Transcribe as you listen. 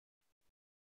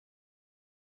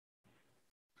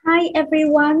Hi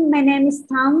everyone, my name is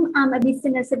Tom. I'm a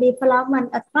business development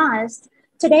advisor.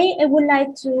 Today I would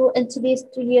like to introduce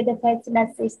to you the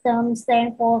VESDA system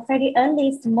stands for Very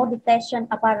Early Smoke Detection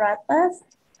Apparatus.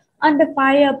 On the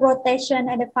fire protection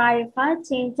and the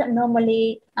firefighting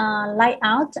normally light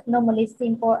out, normally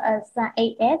simple as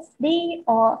ASD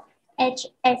or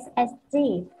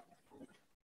HSSD.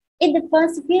 In the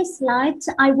first few slides,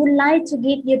 I would like to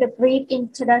give you the brief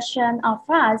introduction of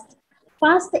FAST.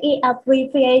 FAST is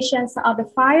abbreviations of the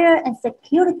Fire and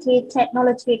Security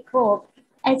Technology Group,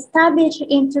 established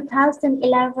in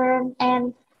 2011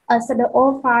 and as the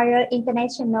All Fire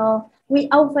International, with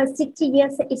over 60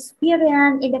 years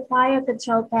experience in the fire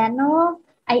control panel,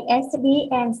 ISD,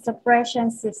 and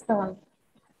suppression system.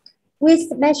 We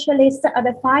specialists of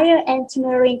the fire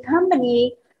engineering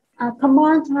company,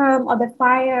 command term of the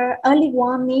fire, early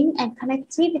warning, and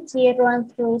connectivity run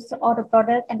through all the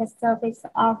product and the service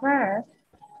offer.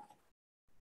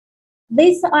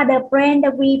 These are the brands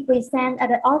that we present at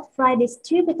the Authorized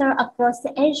Distributor across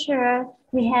Asia.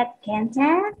 We have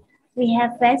Kenta, we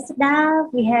have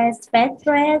VESDA, we have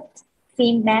Spectret,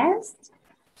 Finbest,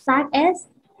 SACS,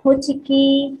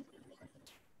 Hotiki.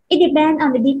 It depends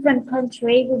on the different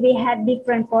country. We have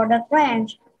different product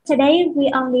range. Today,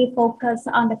 we only focus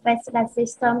on the VESDA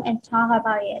system and talk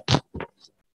about it.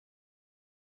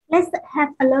 Let's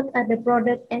have a look at the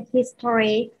product and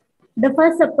history. The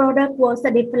first product was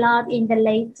developed in the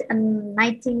late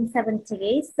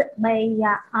 1970s by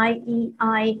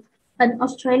IEI, an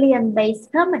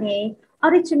Australian-based company,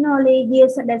 originally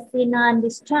used the xenon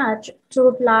discharge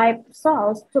through live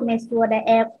source to measure the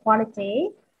air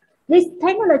quality. This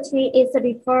technology is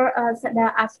referred as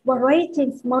the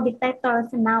aspirating smoke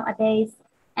detectors nowadays,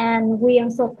 and we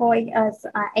also call it as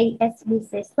ASD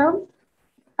system.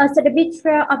 As the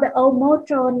picture of the old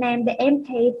motor named the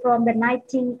MK from the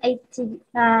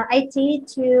 1980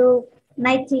 to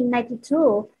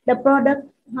 1992, the product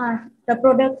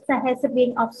has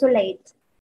been obsolete.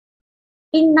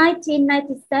 In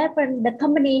 1997, the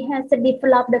company has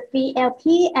developed the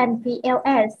VLP and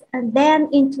VLS, and then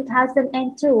in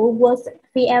 2002 was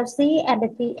VLC and the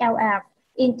VLF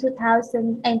in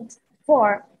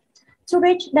 2004. To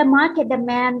reach the market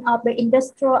demand of the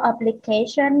industrial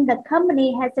application, the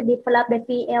company has developed the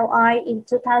VLI in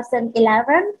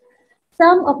 2011.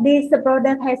 Some of these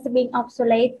products has been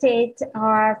obsoleted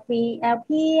are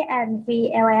VLP and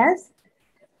VLS.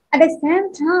 At the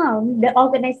same time, the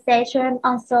organization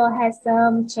also has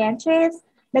some changes.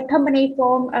 The company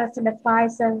formed as the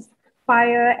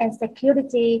Fire and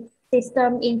Security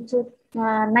System in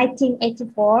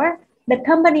 1984. The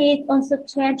company also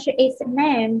changed its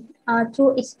name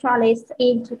to Aspirating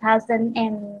in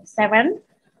 2007,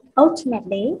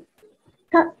 ultimately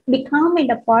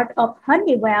becoming a part of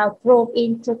Honeywell Group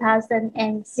in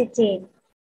 2016.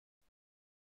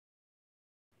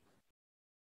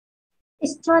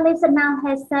 Aspirating now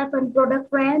has 7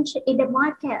 product range in the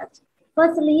market.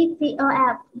 Firstly,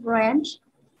 VLF range.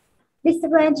 This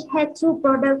range had 2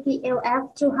 products,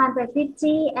 VLF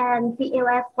 250 and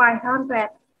VLF 500,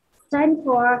 stand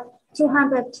for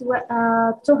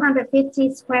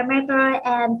 250 square meter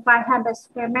and 500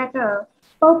 square meter.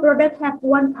 Both products have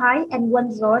 1 pipe and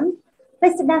 1 zone.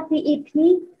 VESDA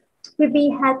VEP, we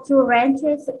had 2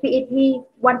 ranges, VEP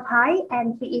 1 pipe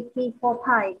and VEP 4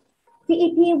 pipe.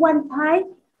 VEP 1 pipe,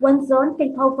 1 zone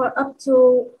can cover up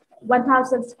to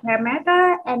 1,000 square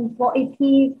meter, and for EP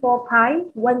 4 pipe,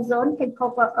 1 zone can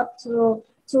cover up to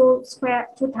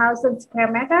 2,000 square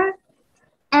meter.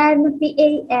 And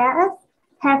VAS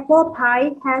have 4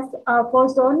 pipe, has a 4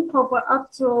 zone cover up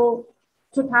to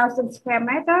 2,000 square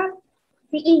meter.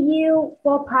 VEU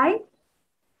 4 pipe,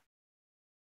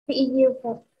 VEU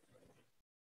 4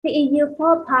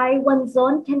 pipe, 1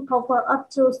 zone can cover up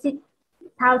to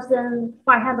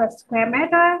 6,500 square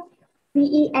meter.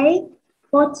 VE8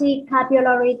 40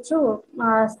 capillary tube,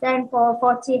 stand for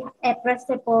 40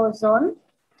 addressable zone.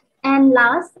 And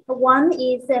last one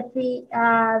is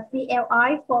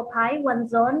VLI 4 pipe 1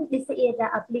 zone. This is the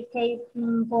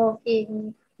application for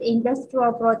in the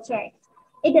industrial project.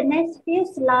 In the next few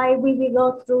slides, we will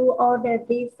go through all of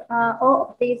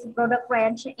these product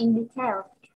range in detail.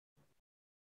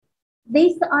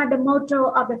 These are the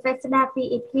model of the VESDA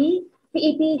VEP.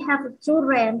 VEP have 2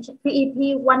 range,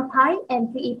 VEP 1 pipe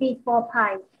and VEP 4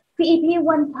 pipe. VEP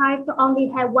 1 pipe only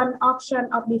have 1 option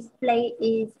of display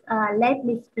is LED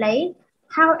display.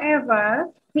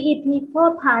 However, VEP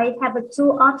 4 pipe have a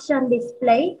 2 option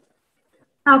display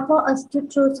for us to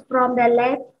choose from the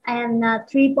LED and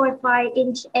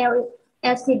 3.5-inch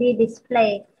LCD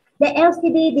display. The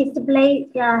LCD display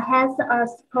has a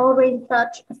scoring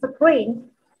touch screen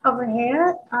Over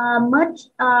here, much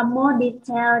more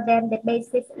detail than the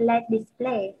basic LED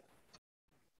display.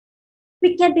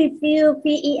 We can review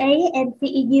VEA and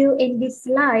VEU in this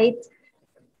slide.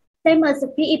 Same as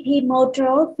VEP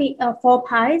module, 4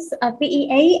 pies,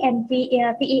 VEA and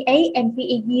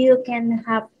VEU can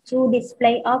have two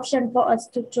display options for us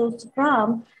to choose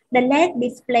from. The LED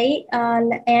display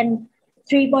and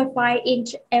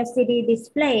 3.5-inch LCD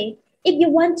display. If you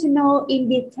want to know in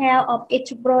detail of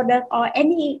each product or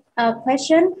any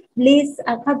question, please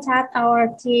contact our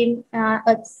team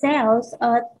at sales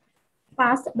at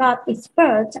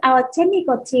fast.expert. Our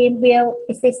technical team will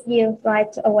assist you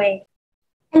right away.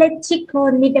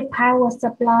 Electrical needed power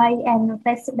supply and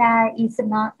VESDA is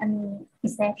not an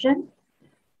exception.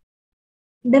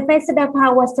 The VESDA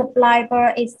power supply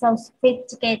bar is so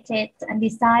sophisticated and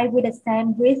designed with the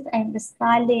same width and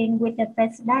styling with the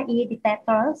VESDA E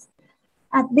detectors.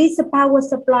 This power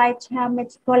supply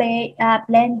hermetically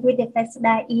blend with the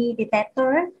VESDA E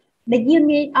detector. The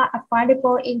units are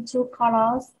available in two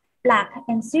colors, black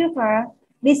and silver.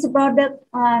 This product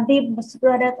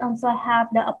also have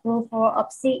the approval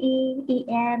of CE,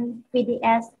 EN,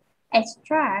 PDS,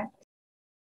 extra.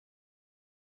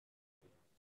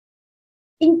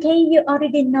 In case you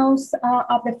already know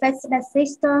of the VESDA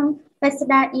system,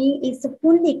 VESDA E is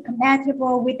fully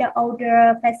compatible with the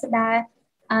older VESDA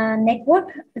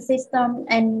network system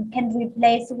and can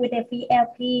replace with a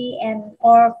VLP and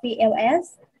or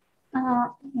VLS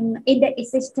in the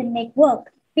existing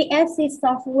network. PLC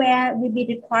software will be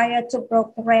required to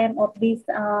program of this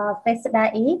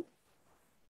VESDA E.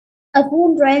 A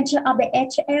full range of the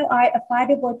HLI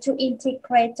available to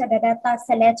integrate the data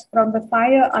select from the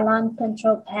fire alarm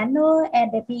control panel and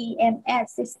the BMS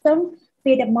system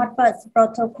with the Modbus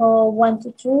protocol 1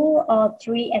 to 2 or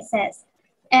 3 access,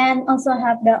 and also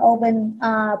have the open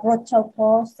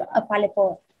protocols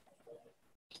available.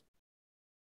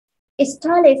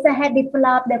 Installers have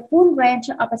developed the full range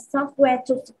of software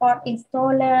to support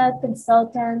installer,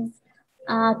 consultants,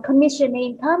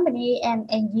 commissioning company, and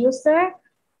end user.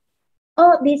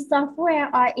 All these software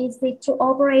are easy to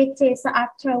operate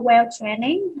after well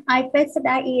training.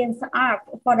 VESDA is app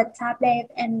for the tablet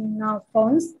and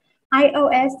phones,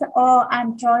 iOS or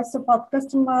Android support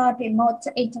customer remote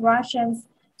interactions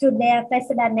to their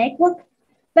VESDA network.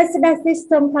 VESDA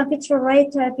system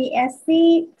configurator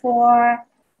VSC for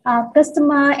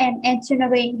customer and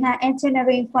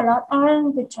engineering for log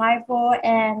on, retrieval,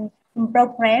 and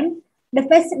program. The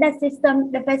VESDA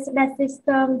system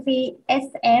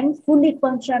VSM fully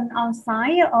function on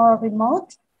site or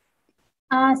remote.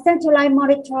 Centralized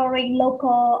monitoring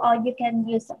local, or you can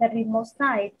use the remote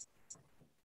site.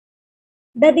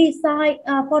 The design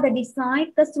for the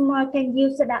design, customer can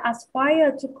use the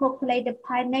Aspire to calculate the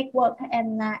pi network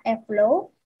and airflow.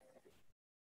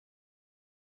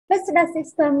 VESDA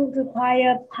system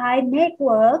require pi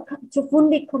network to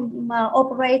fully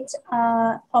operate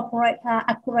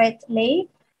accurately.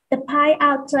 The pi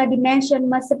outer dimension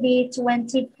must be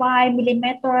 25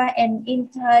 millimeter and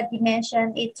inter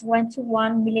dimension is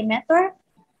 21 millimeter.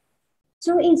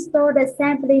 To install the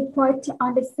sampling point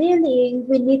on the ceiling,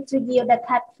 we need to use the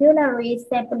capillary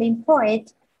sampling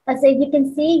point. As you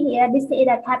can see here, this is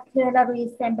a capillary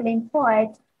sampling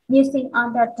point using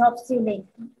on the top ceiling.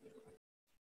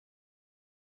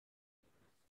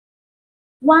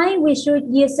 Why we should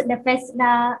use the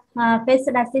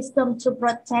VESDA system to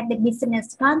protect the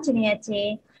business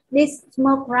continuity? This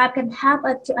small graph can help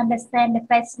us to understand the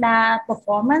VESDA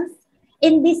performance.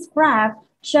 In this graph,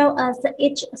 show us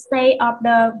each stage of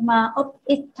the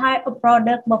each type of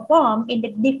product performed in the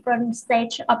different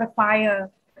stage of the fire.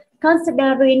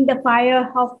 Considering the fire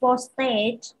have 4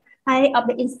 stages, height of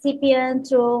the incipient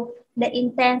to the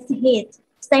intense heat.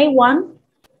 Stage 1,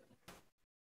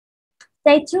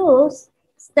 stage 2,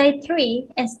 stage 3,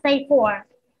 and stage 4.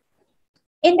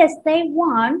 In the stage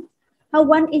 1,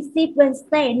 one incipient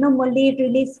stage normally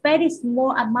release very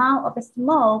small amount of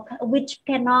smoke which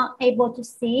cannot able to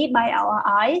see by our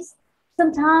eyes.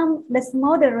 Sometimes the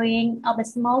smoldering of the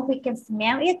smoke we can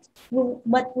smell it,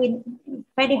 but it's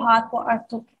very hard for us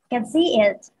to can see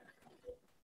it.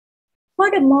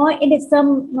 Furthermore, in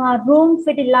some room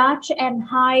very large and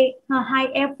high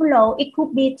airflow, it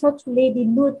could be totally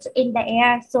diluted in the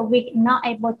air, so we're not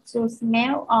able to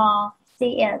smell or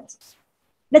see it.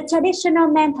 The traditional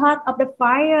method of the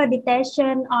fire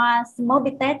detection are smoke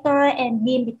detector and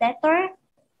beam detector.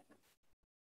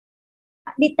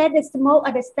 Detect the smoke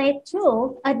at the stage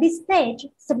 2. At this stage,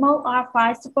 smoke are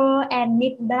visible and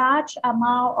need large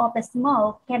amount of the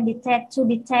smoke can detect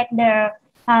the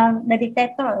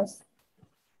detectors.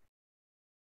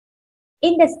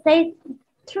 In the stage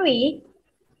 3,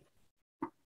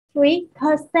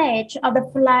 Per stage of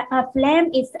the flame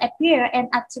is appear and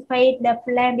activate the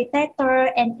flame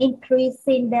detector and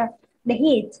increasing the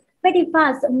heat. Very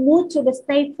fast move to the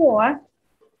stage 4,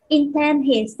 intense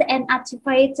heat and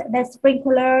activate the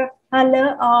sprinkler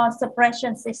alert or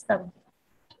suppression system.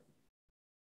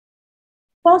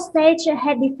 Fourth stage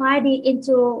had divided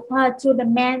into to the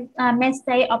main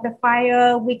stage of the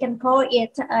fire. We can call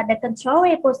it the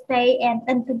controllable stage and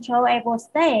uncontrollable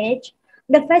stage.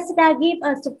 The VESDA gives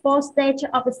us the four stages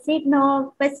of the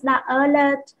signal: VESDA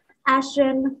alert,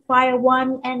 action, fire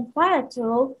 1, and fire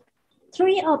 2.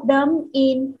 Three of them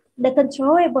in the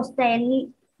controllable stage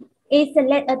is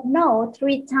let us know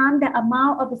 3 times the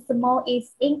amount of the smoke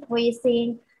is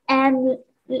increasing and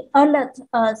alert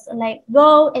us like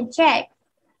go and check.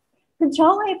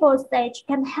 Controllable stage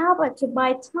can help us to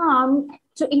buy time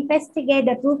to investigate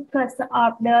the root cause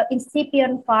of the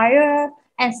incipient fire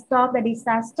and stop the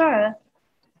disaster.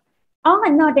 On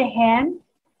another hand,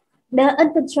 the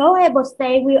uncontrollable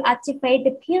state will activate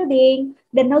the building,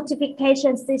 the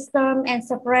notification system, and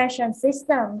suppression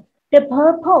system. The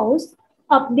purpose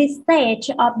of this stage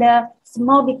of the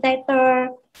smoke detector,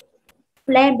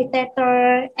 flame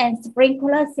detector, and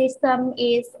sprinkler system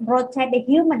is protect the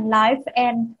human life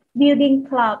and building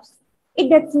clubs. It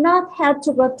does not help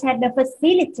to protect the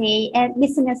facility and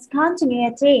business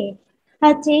continuity,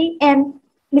 and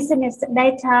business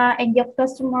data and your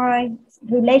customer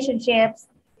relationships.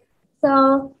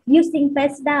 So using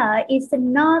VESDA is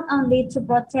not only to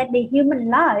protect the human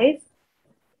life,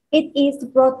 it is to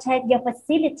protect your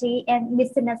facility and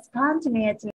business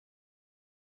continuity.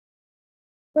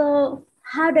 So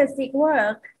how does it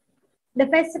work? The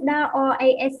VESDA or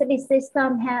ASD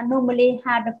system normally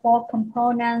have the 4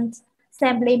 components: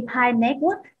 sampling pipe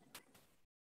network,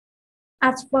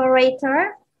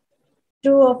 aspirator,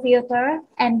 dual filter,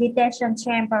 and detection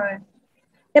chamber.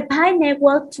 The pipe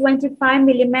network 25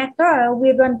 millimeter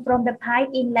will run from the pipe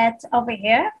inlet over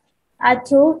here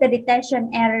to the detection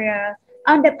area.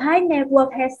 On the pipe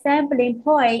network has sampling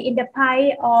point in the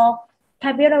pipe or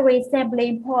capillary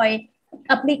sampling point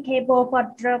applicable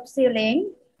for drop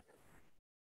sealing.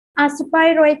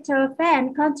 Aspirator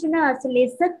fan continuously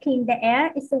sucking the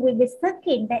air. It will be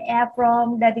sucking the air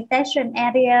from the detection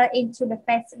area into the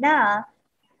VESDA.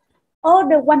 All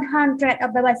the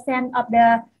 100% of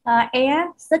the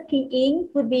air sucking in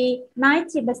will be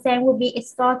 90% will be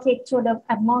exported to the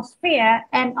atmosphere,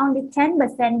 and only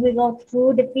 10% will go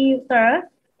through the filter.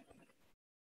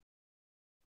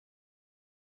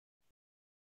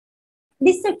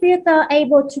 This filter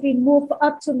able to remove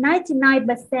up to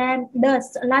 99%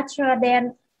 dust larger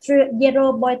than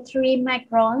 0.3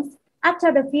 microns.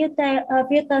 After the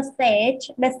filter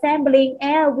stage, the sampling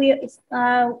air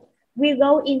will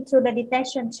go into the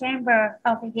detection chamber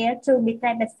over here to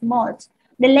detect the smoke.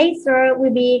 The laser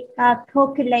will be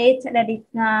calculate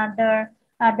the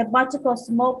particle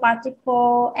smoke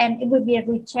particle, and it will be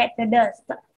reject the dust.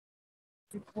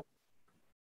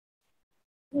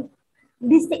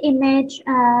 This image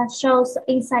shows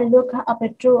inside look of the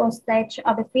dual stage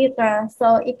of the filter,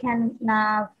 so it can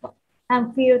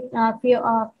feel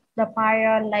of the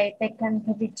fire like they can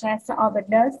detect all the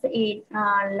dust is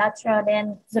larger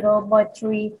than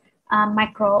 0.3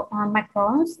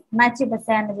 microns.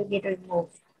 90% will be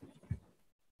removed.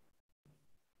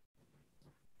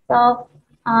 So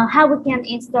how we can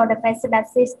install the VESDA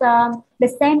system? The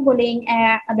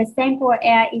sample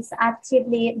air is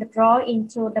actively drawn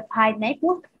into the pipe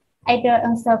network, either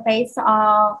on surface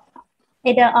or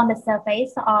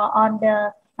on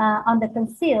the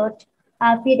concealed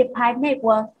via the pipe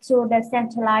network to the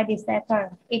centralized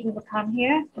detector. It will come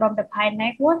here from the pipe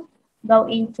network, go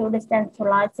into the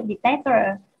centralized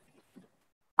detector.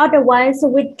 Otherwise,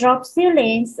 with drop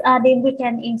ceilings, then we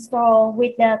can install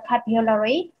with the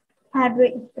capillary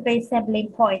sampling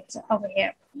point over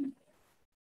here.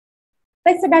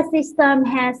 VESDA system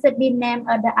has been named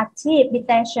the active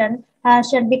detection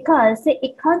because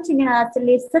it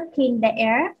continuously sucking the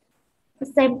air,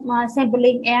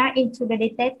 sampling air into the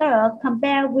detector.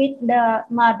 Compared with the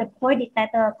point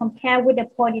detector, the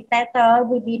point detector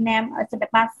will be named as the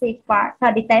passive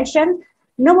detection.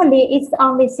 Normally, it's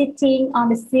only sitting on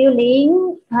the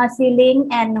ceiling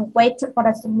and wait for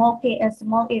the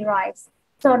smoky rise.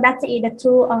 So that's the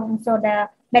two so the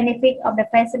benefit of the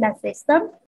VESDA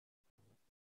system.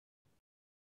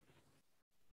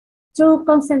 Two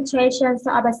concentrations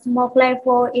of the smoke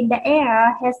level in the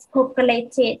air has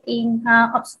calculated in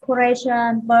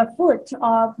obscuration per foot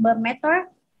or per meter.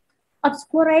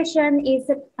 Obscuration is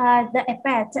the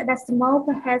effect that smoke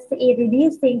has in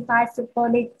reducing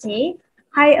visibility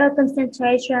Higher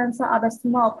concentrations of the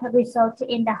smoke result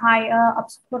in the higher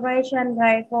obscuration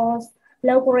levels,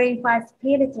 lowering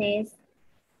possibilities.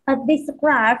 This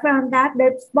graph found that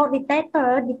the smoke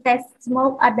detector detects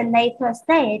smoke at the later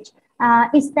stage.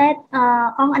 Instead,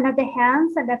 on another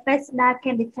hand, the VESDA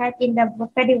can detect in the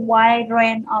very wide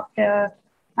range of the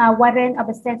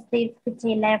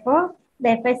sensitivity level.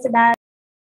 The VESDA,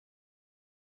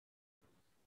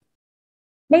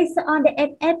 based on the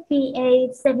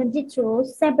FFPA 72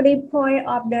 sampling point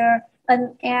of the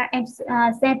air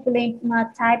sampling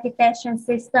type detection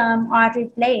system are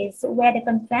replaced, where the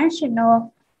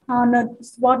conventional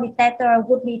smoke detector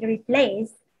would be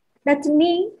replaced. That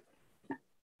means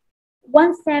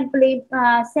one sampling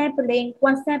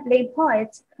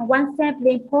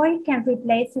point can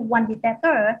replace one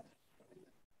detector,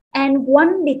 and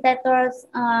one detector's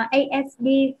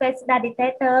ASD VESDA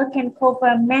detector can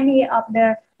cover many of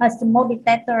the smoke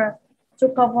detector to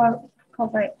cover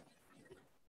it.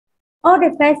 All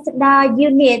the VESDA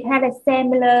unit had a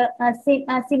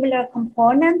similar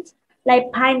component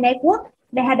like Pi network.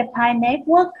 They had a Pi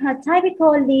network,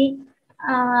 typically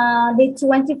the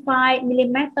 25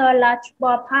 millimeter large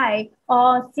bore Pi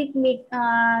or 6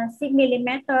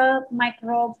 millimeter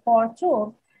micro bore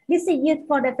tube. This is used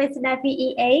for the VESDA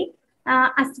VEA,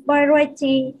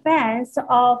 aspirating fans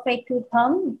or vacuum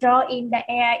pump draw in the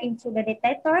air into the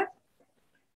detector.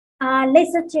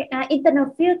 Internal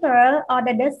filter or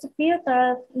the dust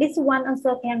filter, this one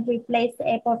also can replace the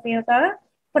air filter.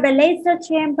 For the laser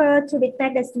chamber to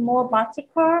detect the small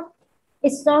particle,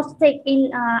 exhausted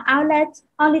in outlet,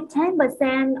 only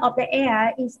 10% of the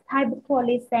air is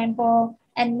typically sampled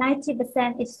and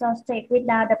 90% exhausted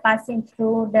without the passing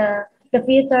through the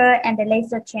filter and the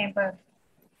laser chamber.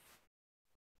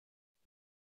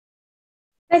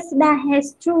 VESDA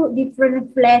has two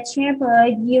different flare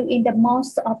chambers used in the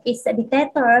most of its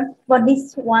detector. For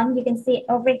this one, you can see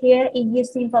over here is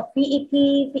using for PEP,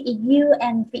 PEU,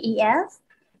 and PES.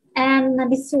 And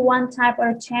this one type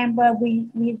of chamber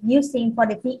we're using for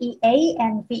the PEA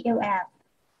and PUF.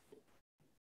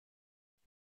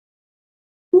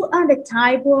 Two are the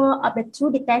type of the two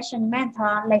detection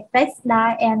methods like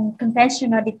VESDA and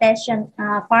conventional detection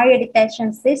fire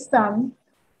detection system.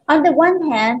 On the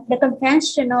one hand, the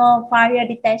conventional fire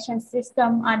detection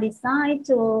systems are designed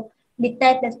to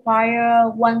detect the fire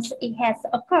once it has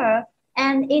occurred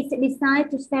and is designed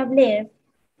to save lives.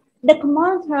 The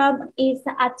command term is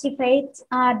activate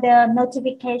the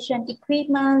notification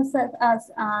equipment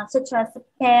such as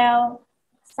bell,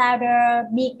 sounder,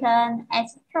 beacon,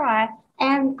 etc.,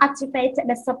 and activate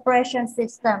the suppression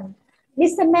system.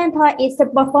 This method is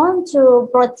performed to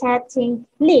protecting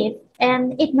life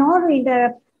and ignoring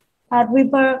the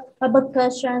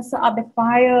repercussions of the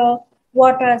fire,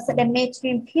 water's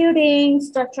damaging buildings,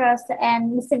 structures,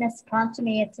 and business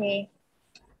continuity.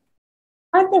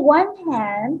 On the one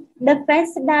hand, the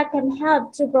VESDA can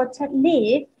help to protect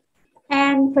life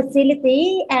and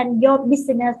facility and your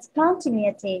business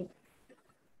continuity.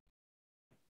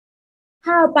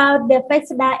 How about the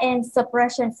VESDA and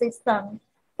suppression system?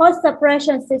 For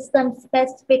suppression system,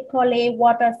 specifically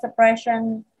water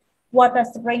suppression, water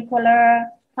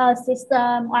sprinkler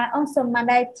system are also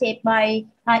mandated by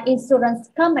insurance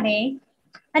company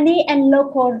and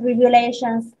local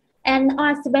regulations and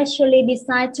are specially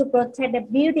designed to protect the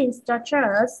building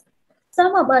structures.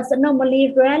 Some of us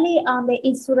normally rely on the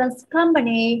insurance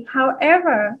company.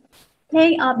 However,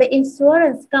 paying of the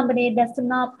insurance company does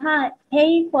not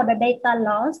pay for the data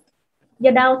lost, the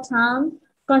downtime,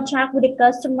 contract with the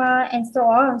customer, and so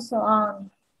on and so on.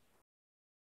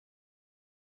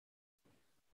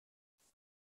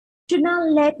 Do not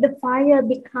let the fire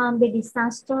become the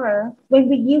disaster. When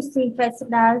we use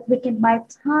VESDA, we can buy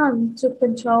time to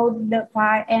control the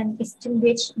fire and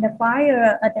extinguish the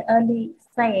fire at the early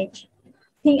stage.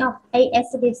 Think of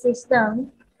ASD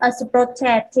system as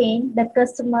protecting the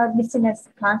customer business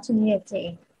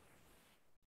continuity.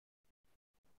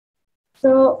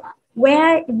 So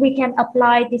where we can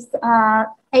apply this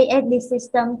ASD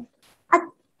system, at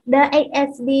the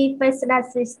ASD VESDA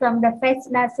system, the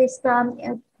VESDA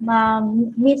system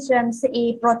missions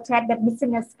is protect the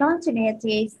business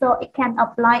continuity. So it can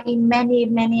apply in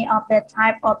many of the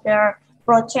type of the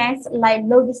projects like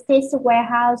logistics,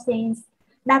 warehousing,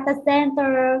 data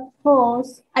center,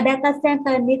 hosts. A data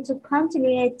center needs to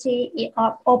continuity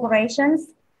of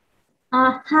operations.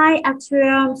 High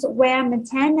atriums where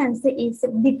maintenance is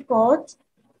difficult.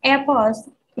 Airports,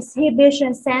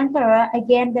 exhibition center,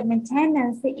 again, the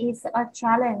maintenance is a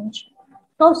challenge.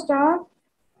 Coaster,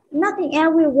 nothing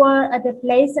everywhere at the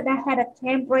place that had a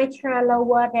temperature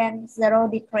lower than 0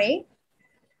 degrees.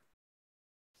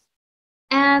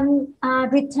 And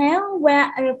retail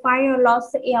where fire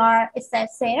loss are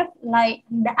excessive, like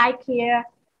the IKEA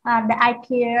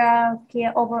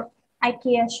over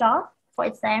IKEA shop, for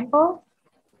example,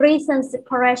 prisons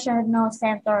correctional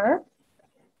center.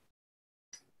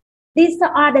 These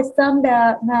are some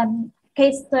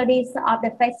case studies of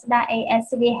the VESDA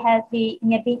ASD have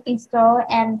been installed,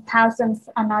 and thousands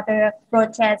another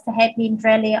projects have been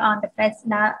relying on the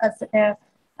VESDA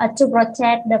to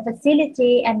protect the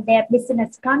facility and their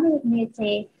business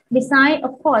community. Besides,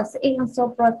 of course, it also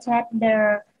protect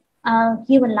their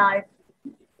human life.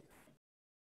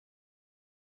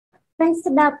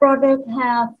 VESDA products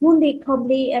have fully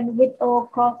compliant with all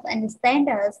codes and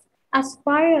standards.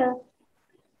 Aspire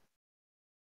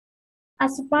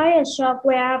Aspire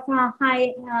software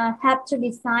have to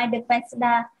design the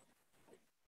VESDA.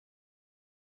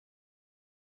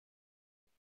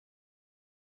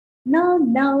 No,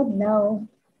 no, no.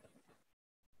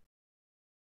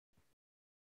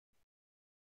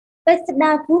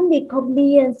 VESDA fully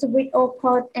compliant with all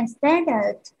codes and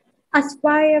standards.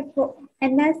 Aspire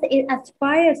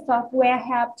software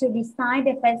help to design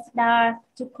the VESDA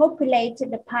to calculate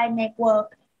the pi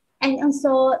network. And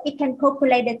also it can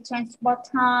calculate the transport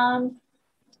time,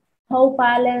 hold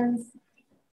balance,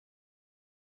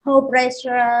 hold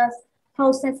pressures,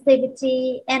 hold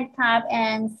sensitivity, and type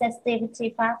and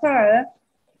sensitivity factor.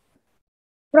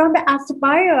 From the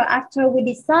Aspire, after we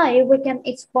decide, we can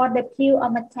export the pure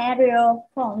material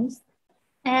forms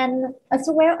and as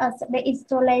well as the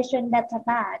installation data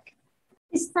back.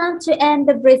 It's time to end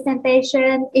the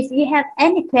presentation. If you have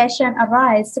any question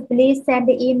arise, please send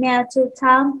the email to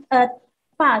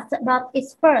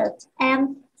tom@fast.expert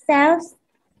and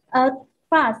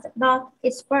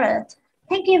sales@fast.expert.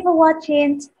 Thank you for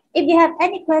watching. If you have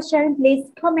any question,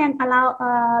 please comment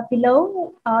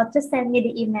below or just send me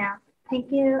the email.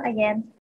 Thank you again.